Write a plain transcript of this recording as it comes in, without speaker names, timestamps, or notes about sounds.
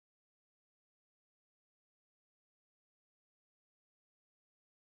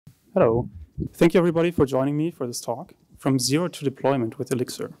Hello. Thank you everybody for joining me for this talk, From Zero to Deployment with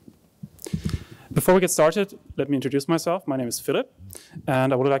Elixir. Before we get started, let me introduce myself. My name is Philipp,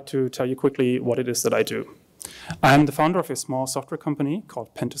 and I would like to tell you quickly what it is that I do. I'm the founder of a small software company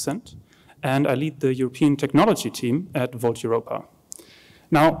called Pentacent, and I lead the European technology team at Volt Europa.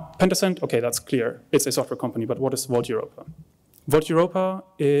 Now, Pentacent, okay, that's clear. It's a software company, but what is Volt Europa? Volt Europa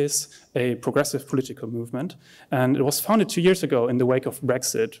is a progressive political movement, and it was founded 2 years ago in the wake of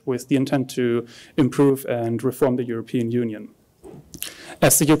Brexit with the intent to improve and reform the European Union.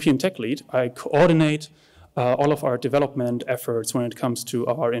 As the European tech lead, I coordinate all of our development efforts when it comes to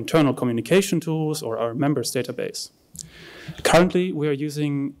our internal communication tools or our members database. Currently, we are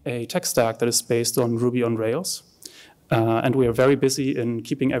using a tech stack that is based on Ruby on Rails. And we are very busy in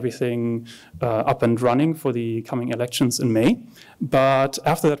keeping everything up and running for the coming elections in May. But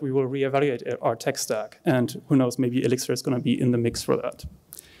after that, we will reevaluate our tech stack. And who knows, maybe Elixir is going to be in the mix for that.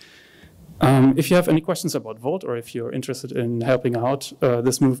 If you have any questions about Volt, or if you're interested in helping out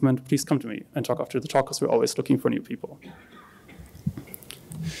this movement, please come to me and talk after the talk, because we're always looking for new people.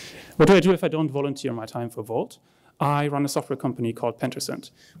 What do I do if I don't volunteer my time for Volt? I run a software company called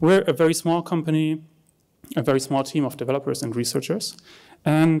Pentacent. We're a very small company, a very small team of developers and researchers.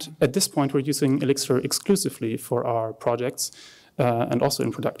 And at this point, we're using Elixir exclusively for our projects and also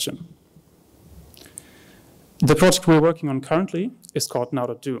in production. The project we're working on currently is called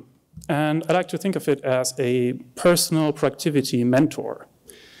Now.do. And I like to think of it as a personal productivity mentor.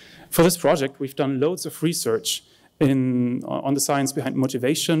 For this project, we've done loads of research on the science behind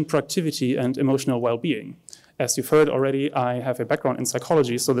motivation, productivity, and emotional well-being. As you've heard already, I have a background in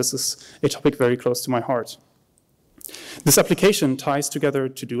psychology, so this is a topic very close to my heart. This application ties together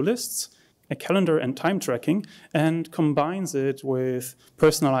to-do lists, a calendar and time tracking, and combines it with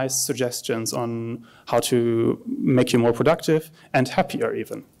personalized suggestions on how to make you more productive and happier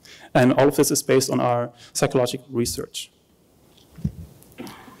even. And all of this is based on our psychological research.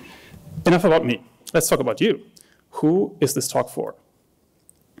 Enough about me. Let's talk about you. Who is this talk for?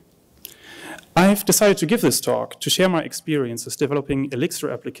 I've decided to give this talk to share my experiences developing Elixir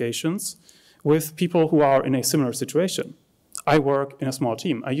applications with people who are in a similar situation. I work in a small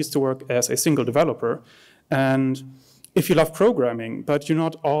team. I used to work as a single developer, and if you love programming, but you're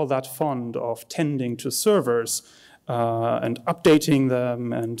not all that fond of tending to servers and updating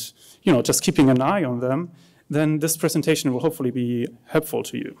them and just keeping an eye on them, then this presentation will hopefully be helpful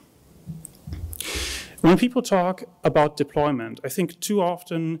to you. When people talk about deployment, I think too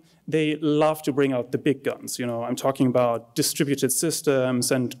often they love to bring out the big guns. I'm talking about distributed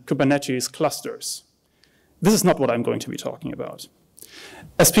systems and Kubernetes clusters. This is not what I'm going to be talking about.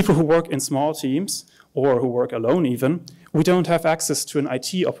 As people who work in small teams, or who work alone even, we don't have access to an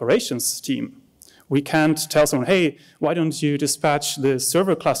IT operations team. We can't tell someone, hey, why don't you dispatch the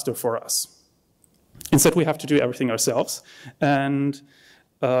server cluster for us? Instead, we have to do everything ourselves. And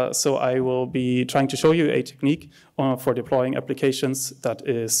so I will be trying to show you a technique for deploying applications that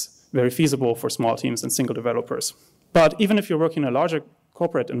is very feasible for small teams and single developers. But even if you're working in a larger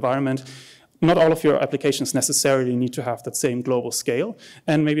corporate environment, not all of your applications necessarily need to have that same global scale,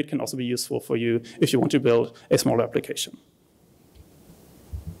 and maybe it can also be useful for you if you want to build a smaller application.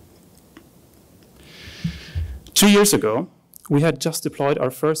 2 years ago, we had just deployed our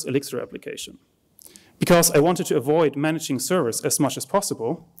first Elixir application. Because I wanted to avoid managing servers as much as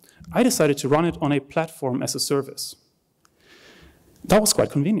possible, I decided to run it on a platform as a service. That was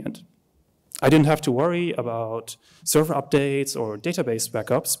quite convenient. I didn't have to worry about server updates or database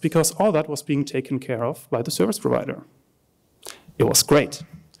backups because all that was being taken care of by the service provider. It was great,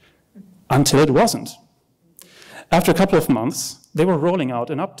 until it wasn't. After a couple of months, they were rolling out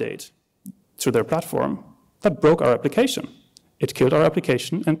an update to their platform that broke our application. It killed our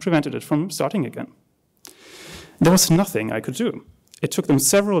application and prevented it from starting again. There was nothing I could do. It took them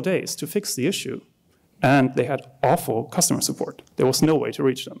several days to fix the issue, and they had awful customer support. There was no way to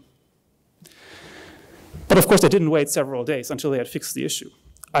reach them. But of course, they didn't wait several days until they had fixed the issue.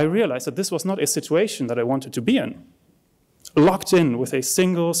 I realized that this was not a situation that I wanted to be in. Locked in with a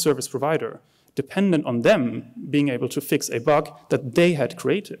single service provider, dependent on them being able to fix a bug that they had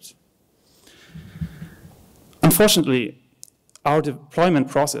created. Unfortunately, our deployment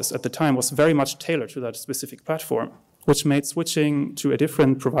process at the time was very much tailored to that specific platform, which made switching to a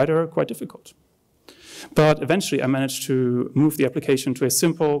different provider quite difficult. But eventually, I managed to move the application to a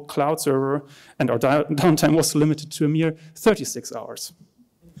simple cloud server, and our downtime was limited to a mere 36 hours.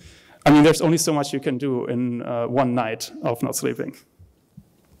 I mean, there's only so much you can do in one night of not sleeping.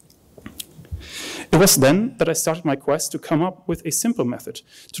 It was then that I started my quest to come up with a simple method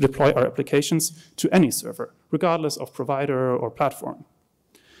to deploy our applications to any server, regardless of provider or platform.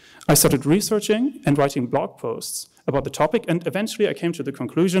 I started researching and writing blog posts about the topic, and eventually I came to the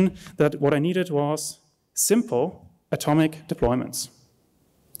conclusion that what I needed was simple atomic deployments.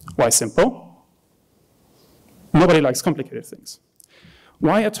 Why simple? Nobody likes complicated things.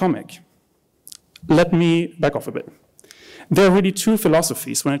 Why atomic? Let me back off a bit. There are really two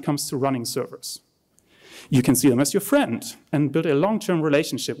philosophies when it comes to running servers. You can see them as your friend and build a long-term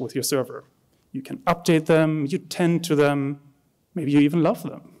relationship with your server. You can update them, you tend to them, maybe you even love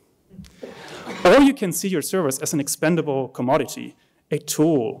them. Or you can see your servers as an expendable commodity, a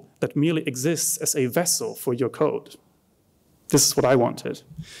tool that merely exists as a vessel for your code. This is what I wanted.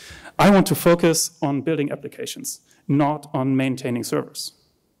 I want to focus on building applications, not on maintaining servers.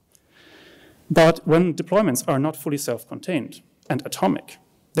 But when deployments are not fully self-contained and atomic,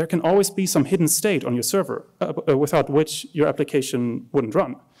 there can always be some hidden state on your server without which your application wouldn't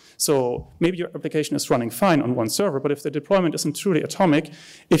run. So maybe your application is running fine on one server, but if the deployment isn't truly atomic,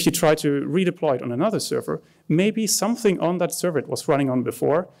 if you try to redeploy it on another server, maybe something on that server it was running on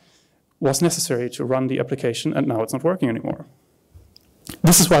before was necessary to run the application, and now it's not working anymore.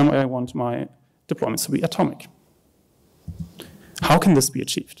 This is why I want my deployments to be atomic. How can this be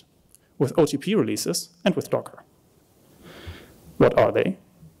achieved? With OTP releases and with Docker. What are they,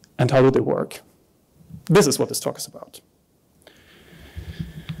 and how do they work? This is what this talk is about.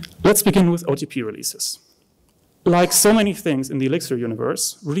 Let's begin with OTP releases. Like so many things in the Elixir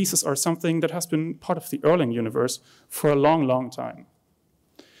universe, releases are something that has been part of the Erlang universe for a long, long time.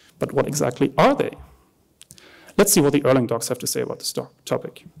 But what exactly are they? Let's see what the Erlang docs have to say about this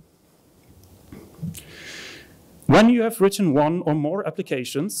topic. When you have written one or more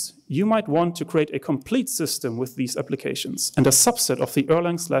applications, you might want to create a complete system with these applications and a subset of the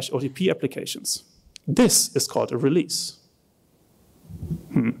Erlang/OTP applications. This is called a release.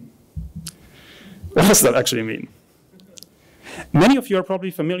 What does that actually mean? Many of you are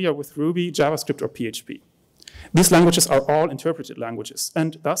probably familiar with Ruby, JavaScript, or PHP. These languages are all interpreted languages,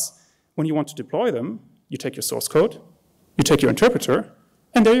 and thus, when you want to deploy them, you take your source code, you take your interpreter,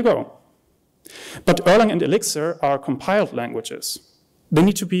 and there you go. But Erlang and Elixir are compiled languages. They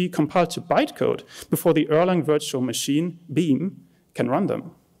need to be compiled to bytecode before the Erlang virtual machine, Beam, can run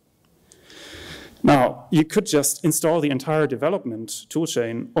them. Now, you could just install the entire development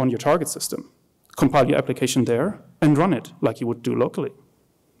toolchain on your target system, compile your application there, and run it like you would do locally.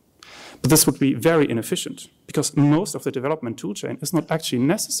 But this would be very inefficient, because most of the development toolchain is not actually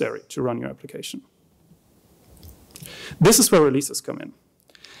necessary to run your application. This is where releases come in.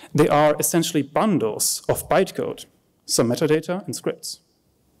 They are essentially bundles of bytecode, some metadata, and scripts.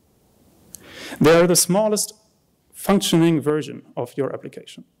 They are the smallest functioning version of your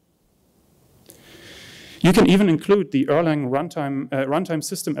application. You can even include the Erlang runtime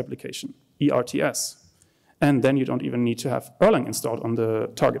system application, ERTS, and then you don't even need to have Erlang installed on the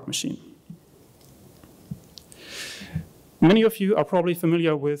target machine. Many of you are probably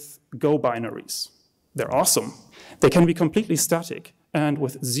familiar with Go binaries. They're awesome. They can be completely static and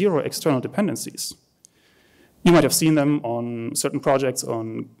with zero external dependencies. You might have seen them on certain projects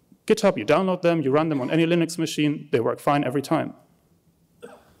on GitHub. You download them, you run them on any Linux machine. They work fine every time.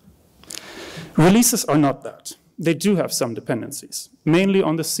 Releases are not that. They do have some dependencies, mainly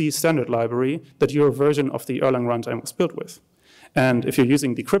on the C standard library that your version of the Erlang runtime was built with. And if you're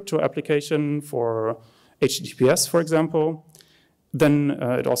using the crypto application for HTTPS, for example, then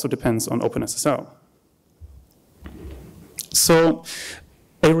it also depends on OpenSSL. So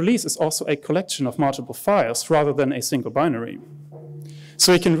a release is also a collection of multiple files rather than a single binary.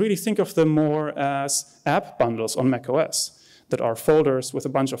 So you can really think of them more as app bundles on macOS that are folders with a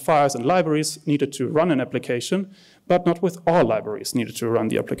bunch of files and libraries needed to run an application, but not with all libraries needed to run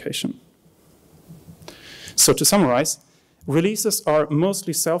the application. So to summarize, releases are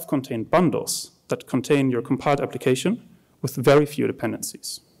mostly self-contained bundles that contain your compiled application with very few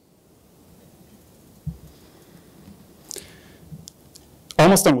dependencies.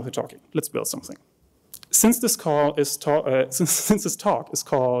 Almost done with the talking. Let's build something. Since this talk is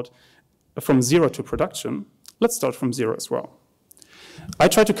called From Zero to Production, let's start from zero as well. I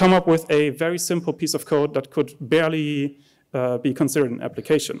tried to come up with a very simple piece of code that could barely be considered an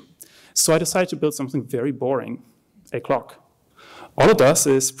application. So I decided to build something very boring, a clock. All it does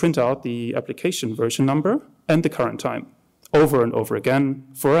is print out the application version number and the current time, over and over again,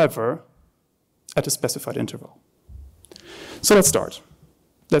 forever, at a specified interval. So let's start.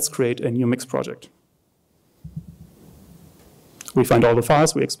 Let's create a new mix project. We find all the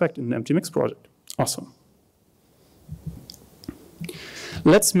files we expect in an empty mix project. Awesome.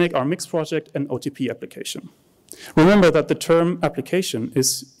 Let's make our mix project an OTP application. Remember that the term application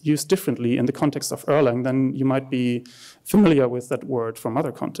is used differently in the context of Erlang than you might be familiar with that word from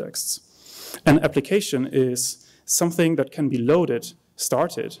other contexts. An application is something that can be loaded,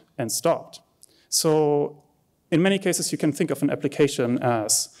 started, and stopped. So in many cases, you can think of an application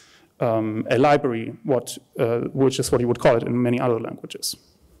as a library, which is what you would call it in many other languages.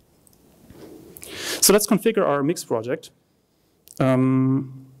 So let's configure our Mix project to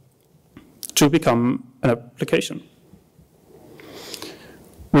become an application.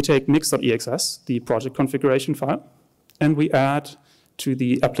 We take mix.exs, the project configuration file, and we add to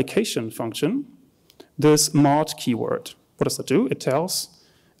the application function this mod keyword. What does that do? It tells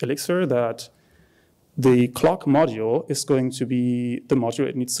Elixir that the clock module is going to be the module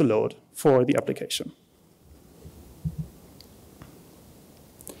it needs to load for the application.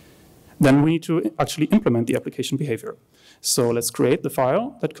 Then we need to actually implement the application behavior. So let's create the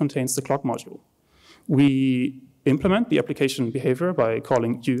file that contains the clock module. We implement the application behavior by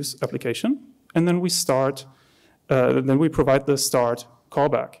calling use application, and then we provide the start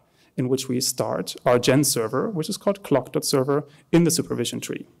callback, in which we start our gen server, which is called clock.server, in the supervision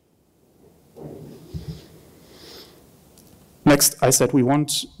tree. Next, I said we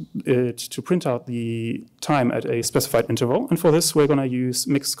want it to print out the time at a specified interval, and for this, we're going to use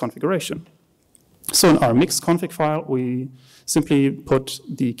mix configuration. So in our mix config file, we simply put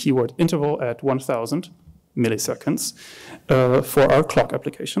the keyword interval at 1000 milliseconds for our clock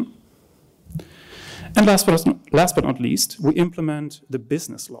application. And last but not least, we implement the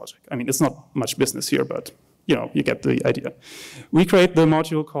business logic. I mean, it's not much business here, but you get the idea. We create the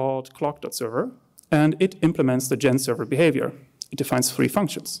module called clock.server, and it implements the gen server behavior. It defines 3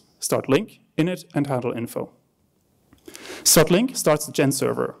 functions: start link, init, and handle info. Start link starts the gen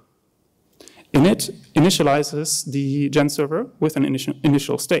server. Init initializes the gen server with an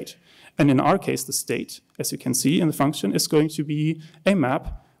initial state. And in our case, the state, as you can see in the function, is going to be a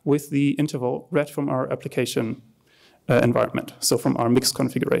map with the interval read from our application environment, so from our mix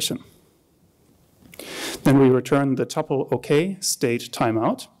configuration. Then we return the tuple OK state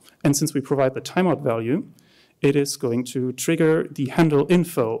timeout. And since we provide the timeout value, it is going to trigger the handle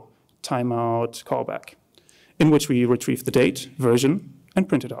info timeout callback, in which we retrieve the date, version, and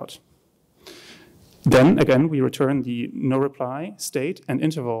print it out. Then, again, we return the no reply state and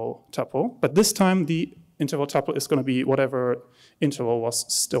interval tuple, but this time the interval tuple is going to be whatever interval was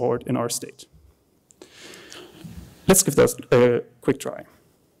stored in our state. Let's give that a quick try.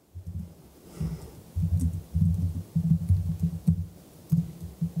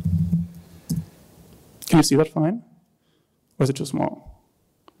 Can you see that fine? Or is it too small?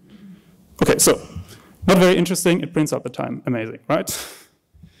 Okay, so not very interesting. It prints out the time. Amazing, right?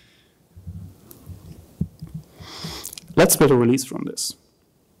 Let's build a release from this.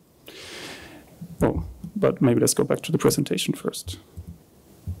 Oh, but maybe let's go back to the presentation first.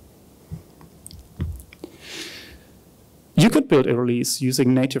 You could build a release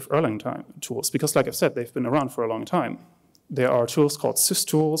using native Erlang tools, because like I've said, they've been around for a long time. There are tools called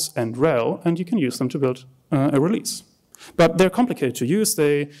systools and rel, and you can use them to build a release. But they're complicated to use,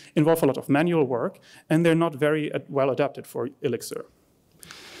 they involve a lot of manual work, and they're not very well adapted for Elixir.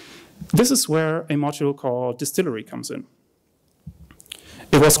 This is where a module called Distillery comes in.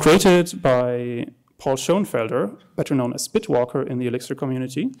 It was created by Paul Schoenfelder, better known as Bitwalker in the Elixir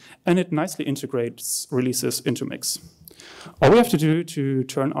community, and it nicely integrates releases into Mix. All we have to do to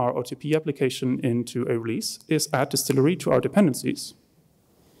turn our OTP application into a release is add Distillery to our dependencies.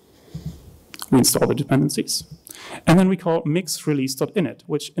 We install the dependencies, and then we call mix_release.init,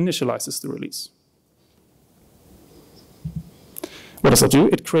 which initializes the release. What does that do?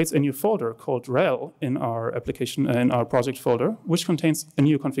 It creates a new folder called rel in our application, in our project folder, which contains a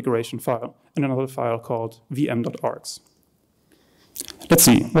new configuration file and another file called vm.args. Let's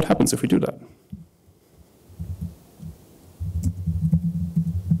see what happens if we do that.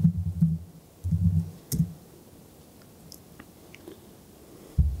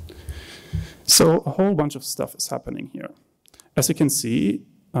 So a whole bunch of stuff is happening here. As you can see,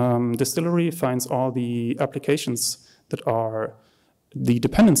 Distillery finds all the applications that are the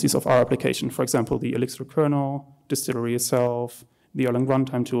dependencies of our application, for example, the Elixir kernel, Distillery itself, the Erlang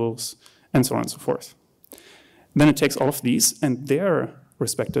runtime tools, and so on and so forth. Then it takes all of these and their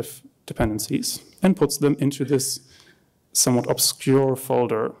respective dependencies and puts them into this somewhat obscure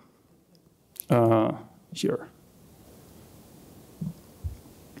folder here.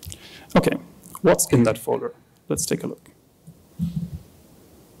 Okay, what's in that folder? Let's take a look.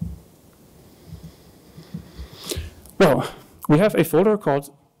 Well, we have a folder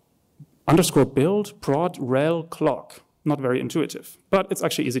called _build prod rel clock. Not very intuitive, but it's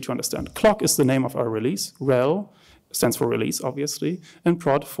actually easy to understand. Clock is the name of our release. Rel stands for release, obviously, and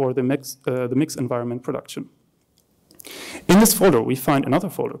prod for the mix environment production. In this folder, we find another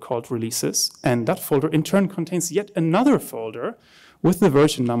folder called Releases, and that folder in turn contains yet another folder with the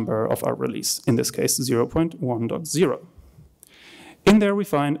version number of our release, in this case 0.1.0. In there, we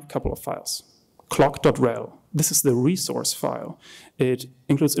find a couple of files. Clock.rel. This is the resource file. It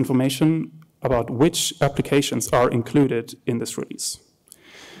includes information about which applications are included in this release.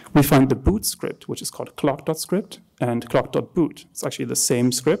 We find the boot script, which is called clock.script, and clock.boot. It's actually the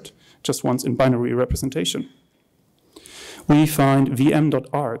same script, just once in binary representation. We find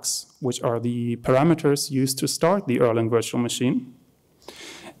vm.args, which are the parameters used to start the Erlang virtual machine.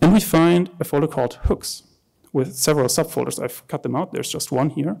 And we find a folder called hooks with several subfolders. I've cut them out. There's just one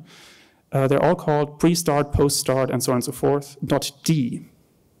here. They're all called pre-start, post-start, and so on and so forth, .d.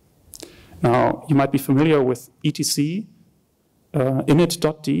 Now, you might be familiar with etc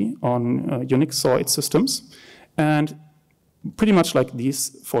init.d on Unix SOID systems. And pretty much like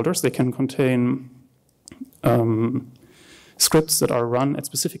these folders, they can contain scripts that are run at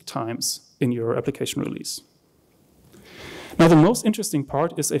specific times in your application release. Now, the most interesting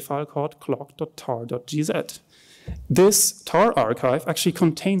part is a file called clock.tar.gz. This tar archive actually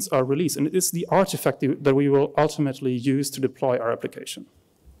contains our release, and it is the artifact that we will ultimately use to deploy our application.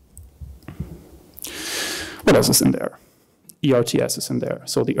 What else is in there? ERTS is in there,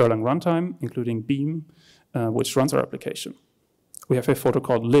 so the Erlang runtime, including Beam, which runs our application. We have a folder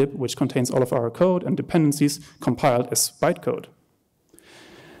called lib, which contains all of our code and dependencies compiled as bytecode.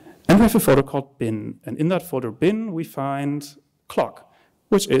 And we have a folder called bin, and in that folder bin, we find clock,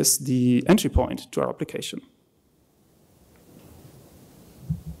 which is the entry point to our application.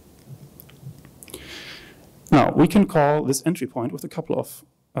 Now, we can call this entry point with a couple of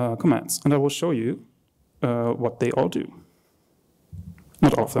commands, and I will show you what they all do.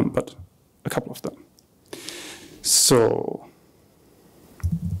 Not all of them, but a couple of them. So,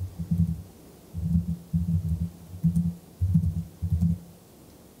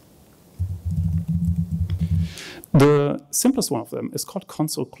 the simplest one of them is called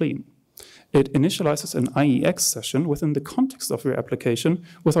console clean. It initializes an IEX session within the context of your application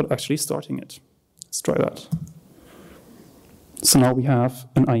without actually starting it. Let's try that. So now we have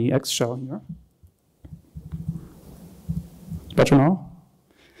an IEX shell here. Better now?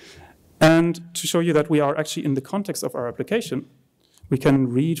 And to show you that we are actually in the context of our application, we can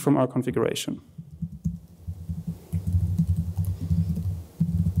read from our configuration.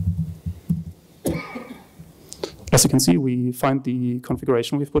 As you can see, we find the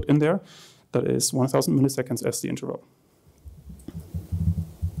configuration we've put in there. That is 1,000 milliseconds as the interval.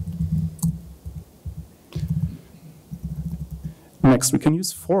 Next, we can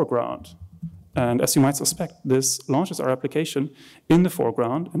use foreground. And as you might suspect, this launches our application in the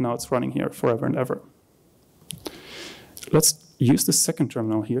foreground, and now it's running here forever and ever. Let's use the second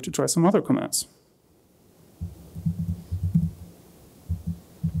terminal here to try some other commands.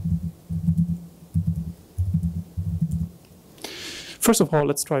 First of all,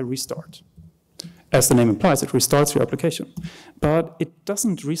 let's try restart. As the name implies, it restarts your application. But it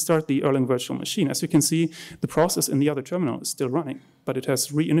doesn't restart the Erlang virtual machine. As you can see, the process in the other terminal is still running, but it has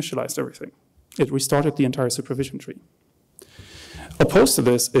reinitialized everything. It restarted the entire supervision tree. Opposed to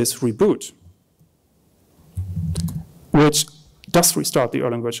this is reboot, which does restart the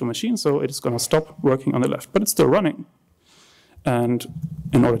Erlang virtual machine, so it is going to stop working on the left, but it's still running. And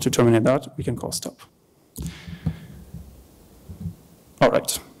in order to terminate that, we can call stop. All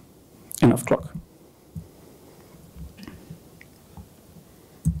right, enough clock.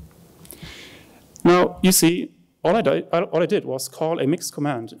 Now, you see, all I did was call a mix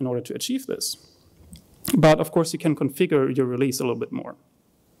command in order to achieve this. But of course, you can configure your release a little bit more,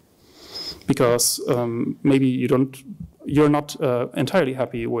 because maybe you're not entirely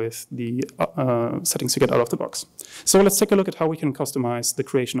happy with the settings you get out of the box. So let's take a look at how we can customize the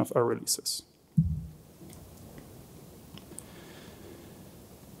creation of our releases.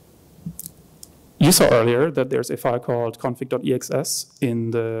 You saw earlier that there's a file called config.exs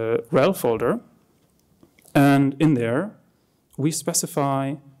in the rel folder. And in there, we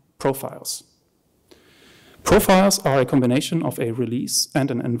specify profiles. Profiles are a combination of a release and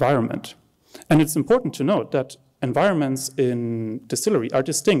an environment. And it's important to note that environments in Distillery are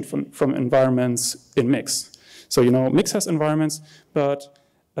distinct from environments in Mix. So, you know, Mix has environments, but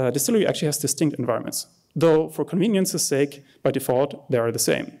Distillery actually has distinct environments. Though, for convenience's sake, by default, they are the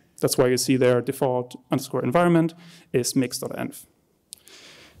same. That's why you see their default _ environment is mix.env.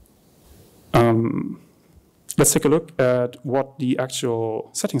 Let's take a look at what the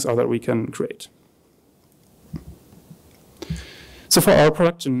actual settings are that we can create. So for our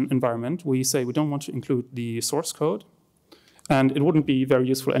production environment, we say we don't want to include the source code. And it wouldn't be very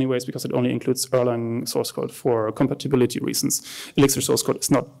useful anyways because it only includes Erlang source code for compatibility reasons. Elixir source code is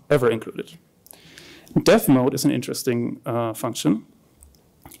not ever included. Dev mode is an interesting function.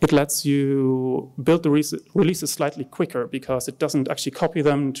 It lets you build the releases slightly quicker because it doesn't actually copy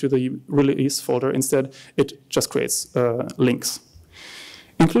them to the release folder. Instead, it just creates links.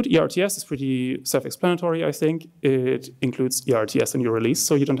 Include ERTS is pretty self-explanatory, I think. It includes ERTS in your release,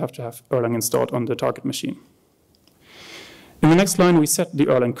 so you don't have to have Erlang installed on the target machine. In the next line, we set the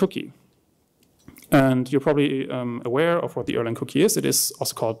Erlang cookie. And you're probably aware of what the Erlang cookie is. It is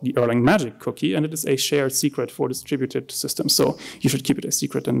also called the Erlang magic cookie, and it is a shared secret for distributed systems. So you should keep it a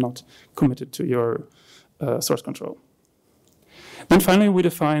secret and not commit it to your source control. Then finally, we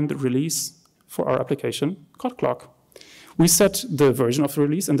define the release for our application called clock. We set the version of the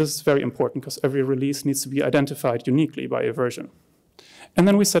release, and this is very important because every release needs to be identified uniquely by a version. And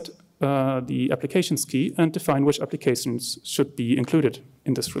then we set the applications key and define which applications should be included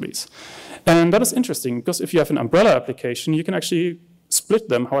in this release. And that is interesting because if you have an umbrella application, you can actually split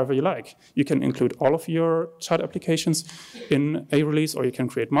them however you like. You can include all of your child applications in a release, or you can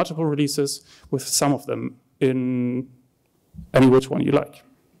create multiple releases with some of them in any which one you like.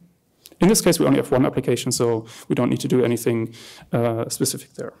 In this case, we only have one application, so we don't need to do anything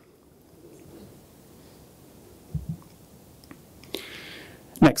specific there.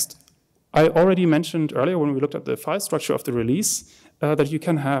 Next, I already mentioned earlier when we looked at the file structure of the release that you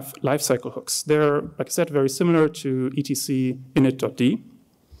can have lifecycle hooks. They're, like I said, very similar to etc init.d,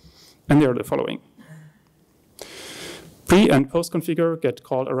 and they're the following. Pre and post configure get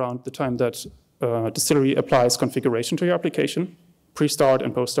called around the time that Distillery applies configuration to your application, pre-start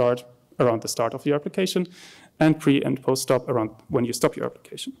and post-start around the start of your application, and pre and post-stop around when you stop your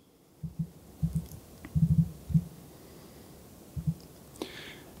application.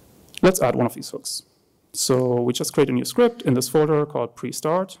 Let's add one of these hooks. So we just create a new script in this folder called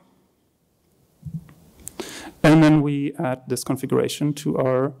pre-start. And then we add this configuration to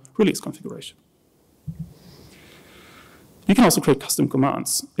our release configuration. You can also create custom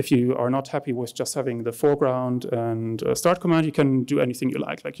commands. If you are not happy with just having the foreground and start command, you can do anything you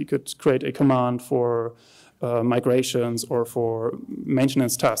like. Like you could create a command for migrations or for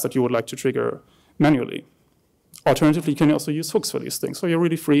maintenance tasks that you would like to trigger manually. Alternatively, you can also use hooks for these things. So you're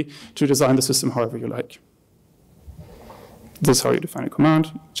really free to design the system however you like. This is how you define a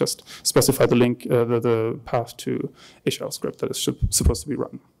command. Just specify the link, the path to a shell script that is supposed to be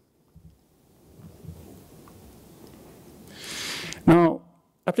run. Now,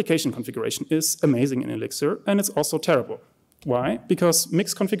 application configuration is amazing in Elixir, and it's also terrible. Why? Because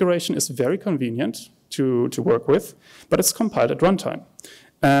mixed configuration is very convenient to work with, but it's compiled at runtime.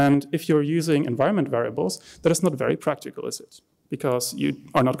 And if you're using environment variables, that is not very practical, is it? Because you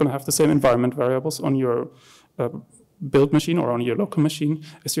are not going to have the same environment variables on your build machine or on your local machine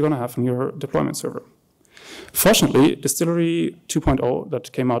as you're going to have on your deployment server. Fortunately, Distillery 2.0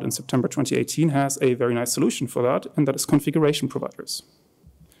 that came out in September 2018 has a very nice solution for that, and that is configuration providers.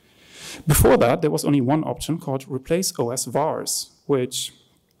 Before that, there was only one option called replace OS vars, which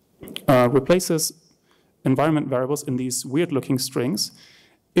replaces environment variables in these weird-looking strings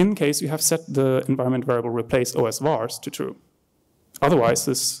in case you have set the environment variable replace OS vars to true. Otherwise,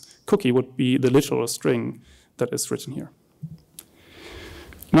 this cookie would be the literal string that is written here.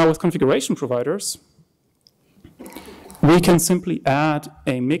 Now, with configuration providers, we can simply add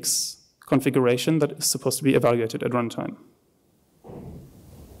a mix configuration that is supposed to be evaluated at runtime.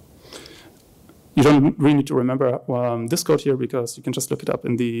 You don't really need to remember this code here because you can just look it up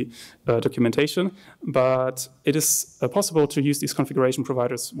in the documentation. But it is possible to use these configuration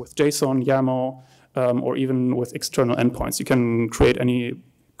providers with JSON, YAML, or even with external endpoints. You can create any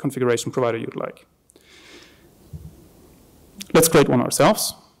configuration provider you'd like. Let's create one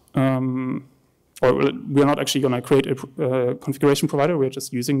ourselves. Or we're not actually going to create a configuration provider. We're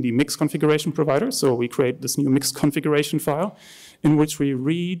just using the mix configuration provider. So we create this new mix configuration file in which we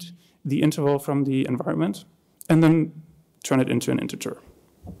read the interval from the environment and then turn it into an integer.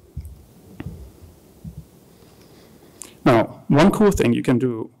 Now, one cool thing you can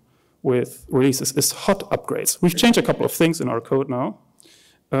do with releases is hot upgrades. We've changed a couple of things in our code now.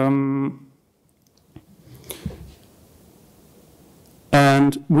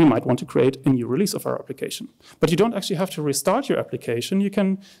 And we might want to create a new release of our application. But you don't actually have to restart your application. You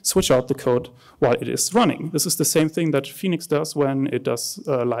can switch out the code while it is running. This is the same thing that Phoenix does when it does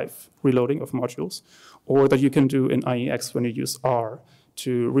live reloading of modules, or that you can do in IEX when you use R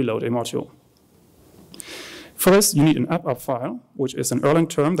to reload a module. For this, you need an app file, which is an Erlang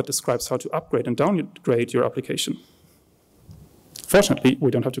term that describes how to upgrade and downgrade your application. Fortunately,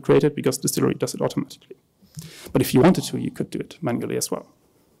 we don't have to create it because Distillery does it automatically. But if you wanted to, you could do it manually as well.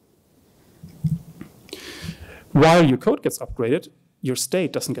 While your code gets upgraded, your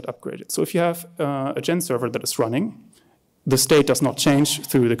state doesn't get upgraded. So if you have a gen server that is running, the state does not change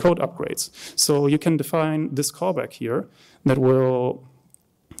through the code upgrades. So you can define this callback here that will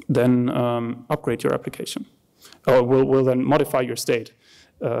then upgrade your application, or will then modify your state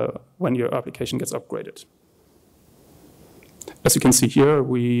when your application gets upgraded. As you can see here,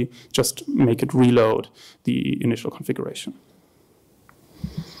 we just make it reload the initial configuration.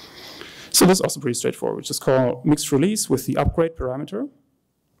 So this is also pretty straightforward. We just call mixed release with the upgrade parameter.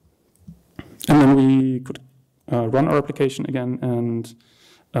 And then we could run our application again and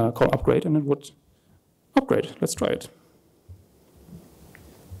call upgrade, and it would upgrade. Let's try it.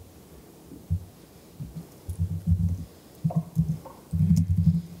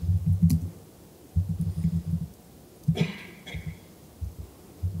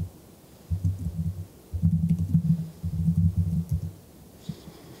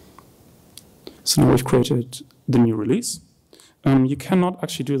 So now we've created the new release. You cannot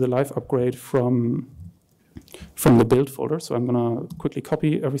actually do the live upgrade from the build folder, so I'm going to quickly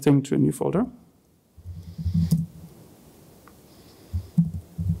copy everything to a new folder.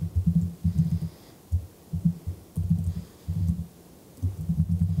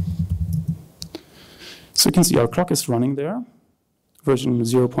 So you can see our clock is running there, version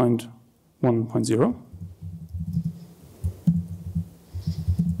 0.1.0.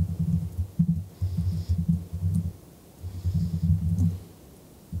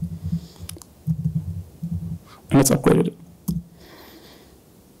 And let's upgrade it.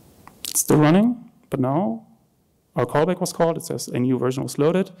 It's still running, but now our callback was called. It says a new version was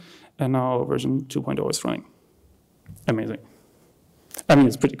loaded, and now version 2.0 is running. Amazing. I mean,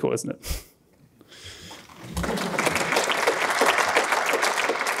 it's pretty cool, isn't it?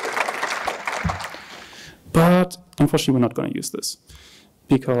 But unfortunately, we're not going to use this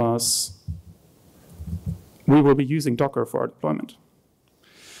because we will be using Docker for our deployment.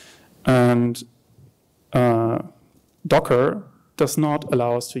 And Docker does not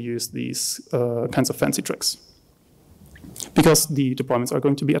allow us to use these kinds of fancy tricks because the deployments are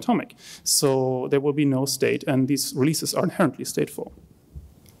going to be atomic. So there will be no state, and these releases are inherently stateful.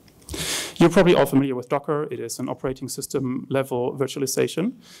 You're probably all familiar with Docker. It is an operating system level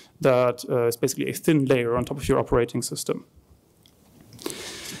virtualization that is basically a thin layer on top of your operating system.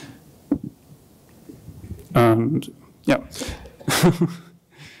 And yeah.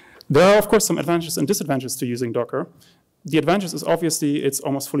 There are, of course, some advantages and disadvantages to using Docker. The advantage is obviously it's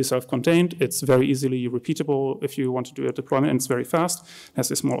almost fully self-contained. It's very easily repeatable if you want to do a deployment, and it's very fast. It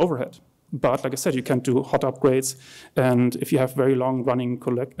has a small overhead. But like I said, you can do hot upgrades, and if you have very long running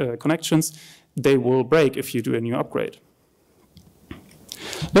connections, they will break if you do a new upgrade.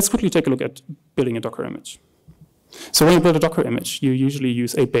 Let's quickly take a look at building a Docker image. So when you build a Docker image, you usually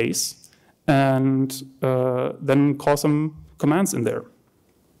use a base and then call some commands in there.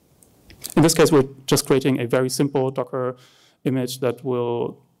 In this case, we're just creating a very simple Docker image that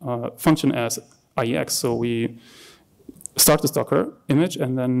will function as IEX. So we start this Docker image,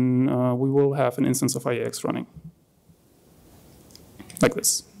 and then we will have an instance of IEX running, like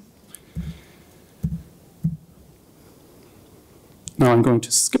this. Now I'm going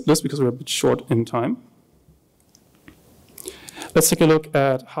to skip this because we're a bit short in time. Let's take a look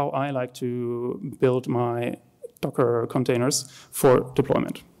at how I like to build my Docker containers for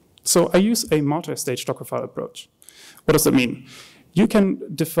deployment. So I use a multi-stage Dockerfile approach. What does that mean? You can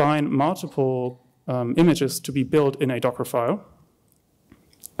define multiple images to be built in a Dockerfile,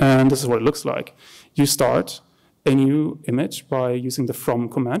 and this is what it looks like. You start a new image by using the from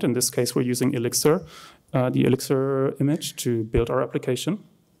command. In this case, we're using Elixir, the Elixir image, to build our application.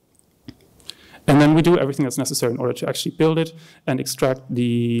 And then we do everything that's necessary in order to actually build it and extract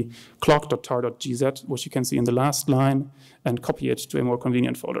the clock.tar.gz, which you can see in the last line, and copy it to a more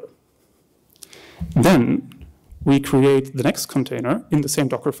convenient folder. Then we create the next container in the same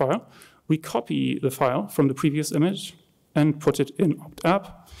Docker file. We copy the file from the previous image and put it in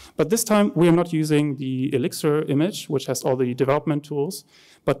opt-app. But this time, we are not using the Elixir image, which has all the development tools,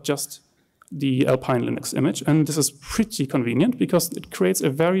 but just the Alpine Linux image. And this is pretty convenient because it creates a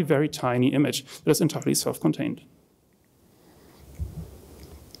very, very tiny image that is entirely self-contained.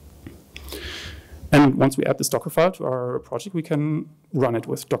 And once we add this Docker file to our project, we can run it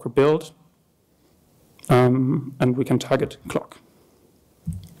with Docker build, and we can tag it clock.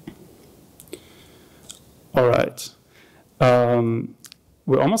 All right.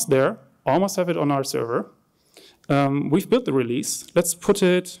 We're almost there, almost have it on our server. We've built the release. Let's put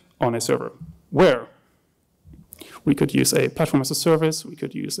it on a server. Where? We could use a platform as a service, we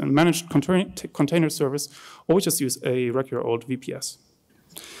could use a managed container service, or we just use a regular old VPS.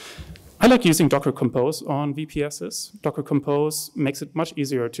 I like using Docker Compose on VPSs. Docker Compose makes it much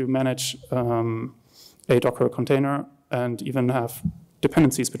easier to manage a Docker container and even have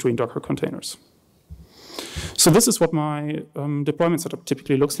dependencies between Docker containers. So this is what my deployment setup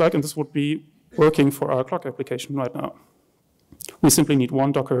typically looks like, and this would be working for our clock application right now. We simply need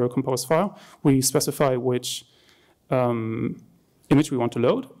one Docker Compose file. We specify which image we want to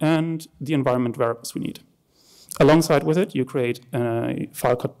load and the environment variables we need. Alongside with it, you create a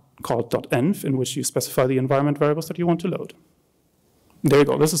file called .env in which you specify the environment variables that you want to load. There you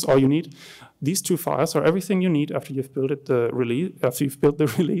go. This is all you need. These two files are everything you need after you've built the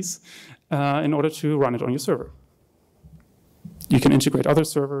release in order to run it on your server. You can integrate other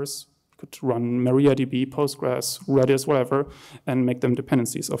servers. You could run MariaDB, Postgres, Redis, whatever, and make them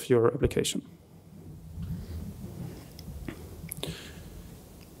dependencies of your application.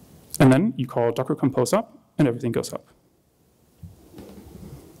 And then you call Docker Compose up, and everything goes up.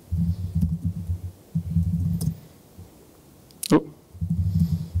 Oh.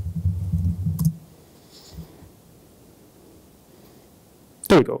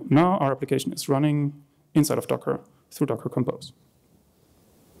 There we go. Now our application is running inside of Docker through Docker Compose.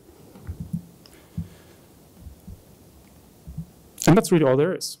 And that's really all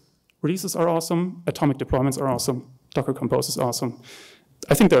there is. Releases are awesome. Atomic deployments are awesome. Docker Compose is awesome.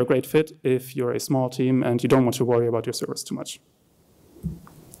 I think they're a great fit if you're a small team and you don't want to worry about your servers too much.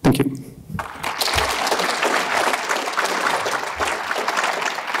 Thank you.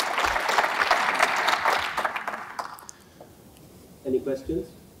 Any questions?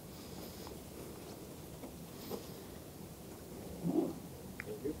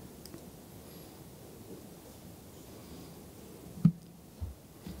 Thank you.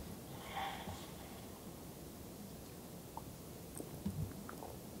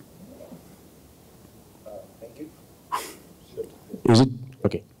 Thank you. Is it?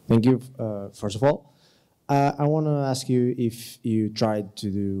 Okay. Thank you, first of all. I want to ask you if you tried to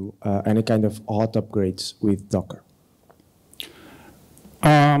do any kind of auth upgrades with Docker.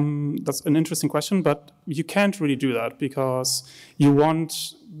 That's an interesting question, but you can't really do that because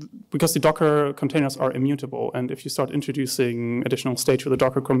the Docker containers are immutable, and if you start introducing additional state to the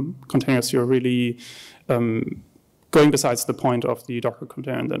Docker containers, you're really going besides the point of the Docker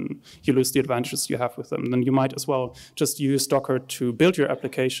container, and then you lose the advantages you have with them. Then you might as well just use Docker to build your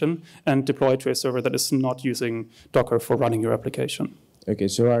application and deploy it to a server that is not using Docker for running your application. Okay,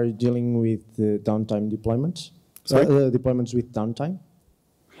 so are you dealing with downtime deployments? Sorry? Deployments with downtime?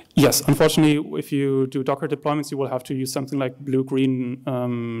 Yes, unfortunately, if you do Docker deployments, you will have to use something like blue-green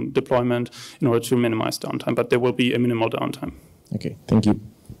deployment in order to minimize downtime, but there will be a minimal downtime. Okay, thank you.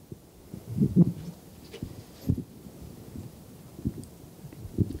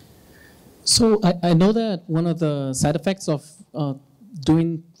 So I know that one of the side effects of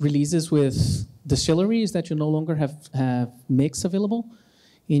doing releases with Distillery is that you no longer have mix available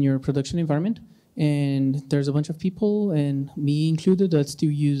in your production environment. And there's a bunch of people, and me included, that still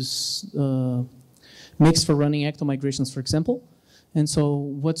use Mix for running Ecto migrations, for example. And so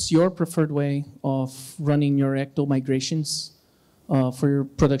what's your preferred way of running your Ecto migrations for your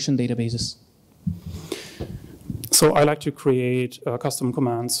production databases? So I like to create custom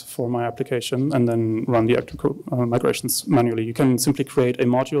commands for my application and then run the Ecto migrations manually. You can simply create a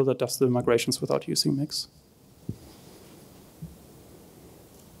module that does the migrations without using Mix.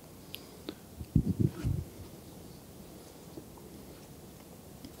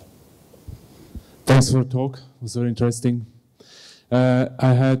 Thanks for the talk. It was very interesting. I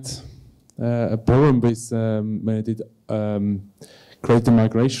had a problem with when I did create a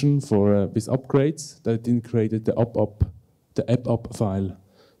migration for with upgrades that didn't create the app up file.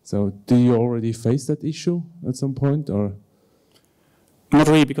 So do you already face that issue at some point, or? Not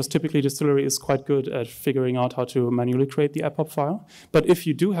really, because typically Distillery is quite good at figuring out how to manually create the app file. But if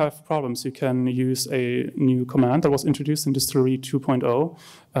you do have problems, you can use a new command that was introduced in Distillery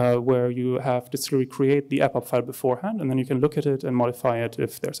 2.0, where you have Distillery create the app file beforehand, and then you can look at it and modify it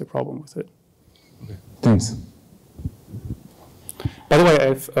if there's a problem with it. Okay. Thanks. By the way,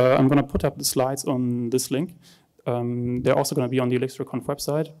 I'm going to put up the slides on this link. They're also going to be on the ElixirConf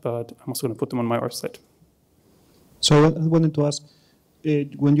website, but I'm also going to put them on my website. So I wanted to ask,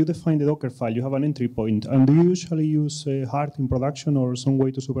 when you define the Docker file, you have an entry point, and do you usually use hard in production or some way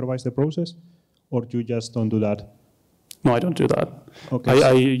to supervise the process, or you just don't do that? No, I don't do that. Okay.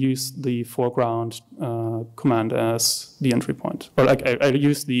 I use the foreground command as the entry point, or like I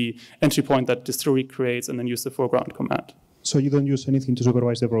use the entry point that Distillery creates, and then use the foreground command. So you don't use anything to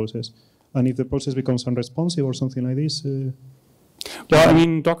supervise the process? And if the process becomes unresponsive or something like this? Well, I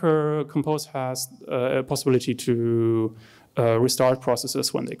mean, Docker Compose has a possibility to restart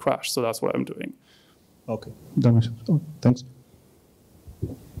processes when they crash, so that's what I'm doing. Okay, that makes sense. Oh, thanks.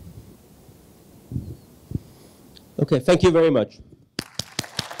 Okay, thank you very much.